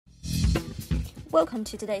Welcome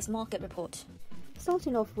to today's market report.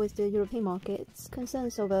 Starting off with the European markets,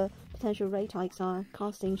 concerns over potential rate hikes are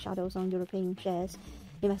casting shadows on European shares.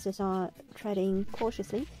 Investors are treading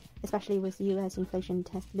cautiously, especially with the US inflation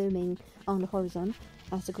test looming on the horizon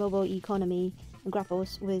as the global economy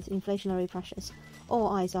grapples with inflationary pressures. All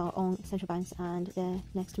eyes are on central banks and their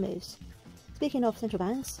next moves. Speaking of central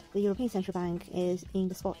banks, the European Central Bank is in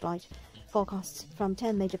the spotlight. Forecasts from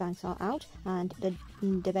 10 major banks are out, and the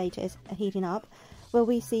debate is heating up. Will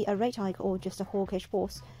we see a rate hike or just a hawkish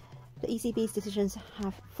pause? The ECB's decisions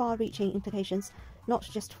have far-reaching implications, not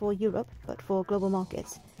just for Europe, but for global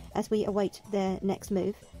markets. As we await their next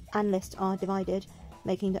move, analysts are divided,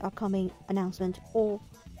 making the upcoming announcement all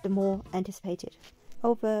the more anticipated.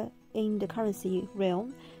 Over in the currency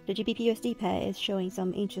realm, the GBP-USD pair is showing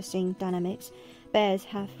some interesting dynamics. Bears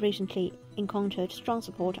have recently encountered strong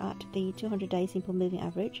support at the 200-day simple moving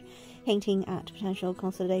average, hinting at potential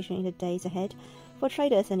consolidation in the days ahead. For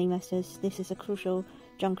traders and investors, this is a crucial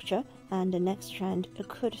juncture, and the next trend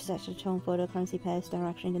could set the tone for the currency pair's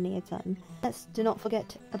direction in the near term. Let's do not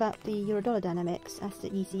forget about the euro-dollar dynamics. As the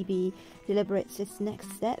ECB deliberates its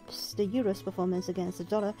next steps, the euro's performance against the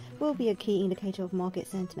dollar will be a key indicator of market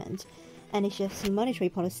sentiment. Any shifts in monetary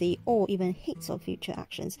policy or even hints of future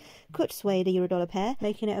actions could sway the euro-dollar pair,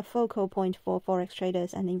 making it a focal point for forex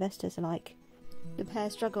traders and investors alike. The pair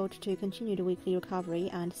struggled to continue the weekly recovery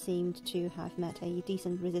and seemed to have met a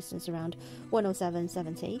decent resistance around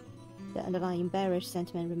 107.70. The underlying bearish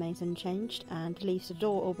sentiment remains unchanged and leaves the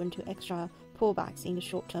door open to extra pullbacks in the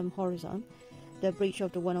short-term horizon. The breach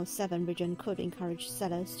of the 107 region could encourage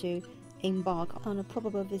sellers to embark on a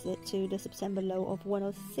probable visit to the September low of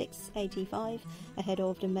 106.85 ahead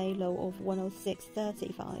of the May low of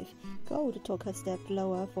 106.35. Gold took a step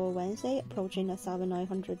lower for Wednesday, approaching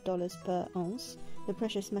 $1,900 per ounce. The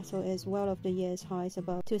precious metal is well off the year's highs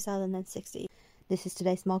above 2060. This is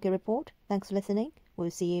today's market report. Thanks for listening.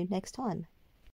 We'll see you next time.